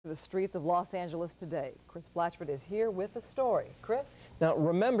the streets of Los Angeles today. Chris Blatchford is here with the story. Chris? Now,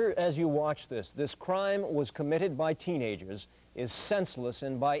 remember as you watch this crime was committed by teenagers, is senseless,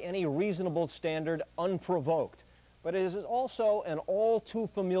 and by any reasonable standard, unprovoked. But it is also an all too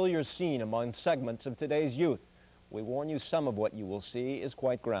familiar scene among segments of today's youth. We warn you, some of what you will see is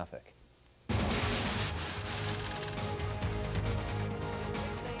quite graphic.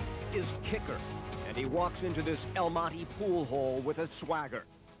 Is Kicker, and he walks into this El Monte pool hall with a swagger.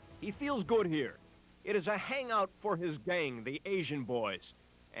 He feels good here. It is a hangout for his gang, the Asian boys,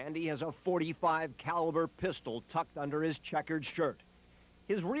 and he has a .45 caliber pistol tucked under his checkered shirt.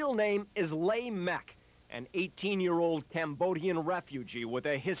 His real name is Lay Mek, an 18-year-old Cambodian refugee with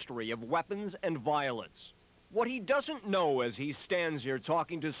a history of weapons and violence. What he doesn't know as he stands here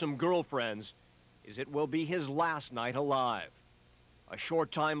talking to some girlfriends is it will be his last night alive. A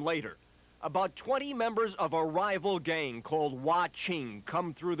short time later, about 20 members of a rival gang called Wah Ching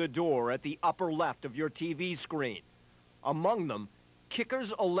come through the door at the upper left of your TV screen. Among them,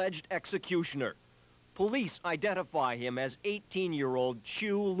 Kicker's alleged executioner. Police identify him as 18-year-old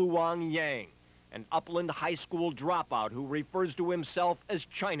Chu Luang Yang, an Upland High School dropout who refers to himself as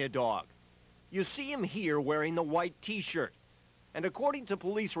China Dog. You see him here wearing the white T-shirt. And according to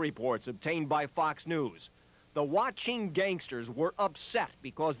police reports obtained by Fox News, the Wah Ching gangsters were upset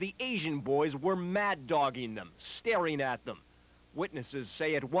because the Asian boys were mad-dogging them, staring at them. Witnesses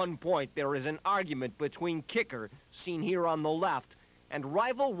say at one point there is an argument between Kicker, seen here on the left, and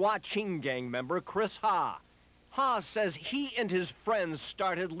rival Wah Ching gang member Chris Ha. Ha says he and his friends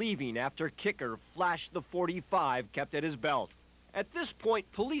started leaving after Kicker flashed the .45 kept at his belt. At this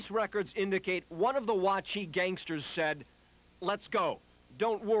point, police records indicate one of the Wah Ching gangsters said, "Let's go.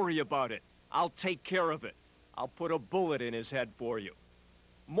 Don't worry about it. I'll take care of it. I'll put a bullet in his head for you."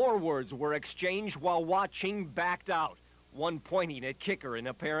 More words were exchanged while Wah Ching backed out, one pointing at Kicker in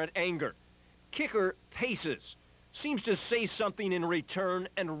apparent anger. Kicker paces, seems to say something in return,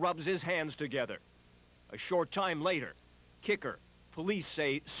 and rubs his hands together. A short time later, Kicker, police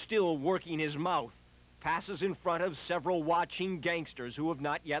say still working his mouth, passes in front of several Wah Ching gangsters who have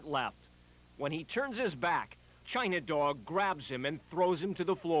not yet left. When he turns his back, China Dog grabs him and throws him to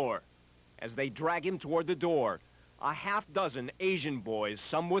the floor. As they drag him toward the door, a half-dozen Asian boys,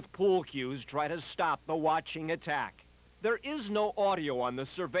 some with pool cues, try to stop the Wah Ching attack. There is no audio on the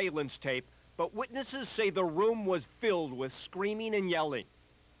surveillance tape, but witnesses say the room was filled with screaming and yelling.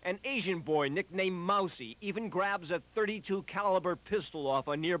 An Asian boy nicknamed Mousy even grabs a .32 caliber pistol off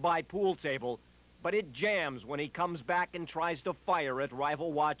a nearby pool table, but it jams when he comes back and tries to fire at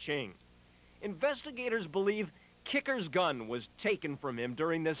rival Wah Ching. Investigators believe Kicker's gun was taken from him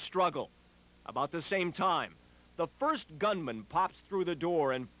during this struggle. About the same time, the first gunman pops through the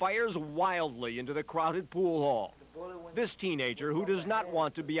door and fires wildly into the crowded pool hall. This teenager, who does not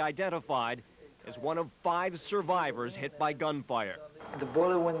want to be identified, is one of 5 survivors hit by gunfire. The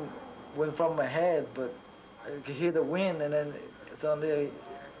bullet went from my head, but I could hear the wind, and then suddenly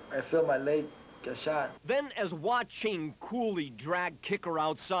I felt my leg get shot. Then, as Wah Ching coolly dragged Kicker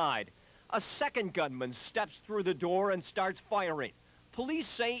outside, a second gunman steps through the door and starts firing. Police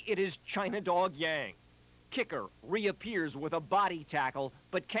say it is China Dog Yang. Kicker reappears with a body tackle,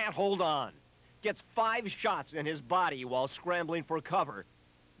 but can't hold on. Gets 5 shots in his body while scrambling for cover.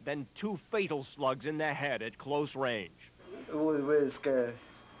 Then 2 fatal slugs in the head at close range. It was really scary.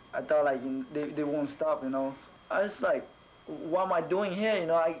 I thought like they won't stop, you know. I was like, what am I doing here, you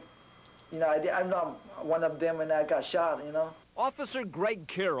know? I'm not one of them, and I got shot, you know. Officer Greg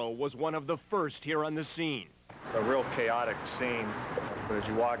Carroll was one of the first here on the scene. A real chaotic scene, but as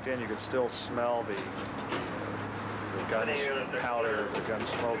you walked in, you could still smell the gun powder, the gun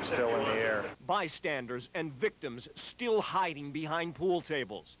smoke still in the air. Bystanders and victims still hiding behind pool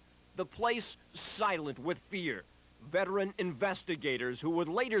tables. The place silent with fear. Veteran investigators who would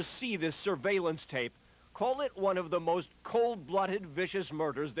later see this surveillance tape call it one of the most cold-blooded, vicious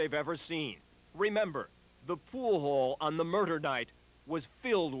murders they've ever seen. Remember, the pool hall on the murder night was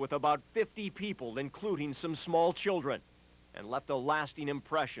filled with about 50 people, including some small children, and left a lasting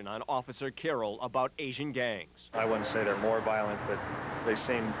impression on Officer Carroll about Asian gangs. I wouldn't say they're more violent, but they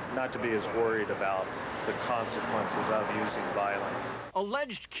seem not to be as worried about the consequences of using violence.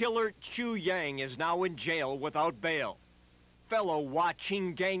 Alleged killer Chu Yang is now in jail without bail. Fellow Wah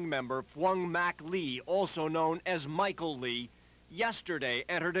Ching gang member Phuong Mac Lee, also known as Michael Lee, yesterday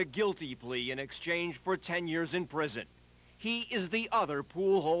entered a guilty plea in exchange for 10 years in prison. He is the other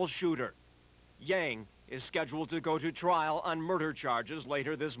pool hall shooter. Yang is scheduled to go to trial on murder charges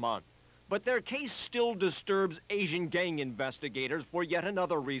later this month. But their case still disturbs Asian gang investigators for yet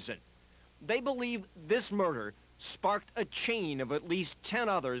another reason. They believe this murder sparked a chain of at least 10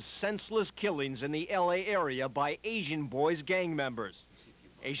 others senseless killings in the LA area by Asian boys gang members.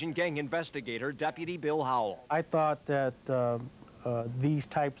 Asian gang investigator Deputy Bill Howell. I thought that these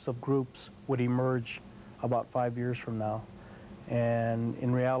types of groups would emerge about 5 years from now, and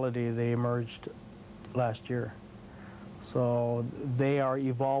in reality they emerged last year. So they are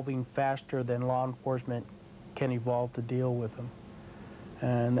evolving faster than law enforcement can evolve to deal with them,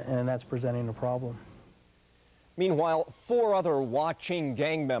 and that's presenting a problem. Meanwhile, 4 other Wah-Ching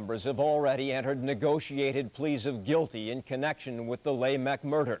gang members have already entered negotiated pleas of guilty in connection with the Lay Mek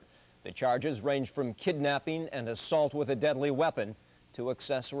murder. The charges range from kidnapping and assault with a deadly weapon to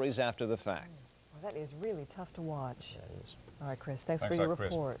accessories after the fact. Well, that is really tough to watch. That is. All right, Chris, thanks for your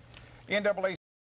report. NAACP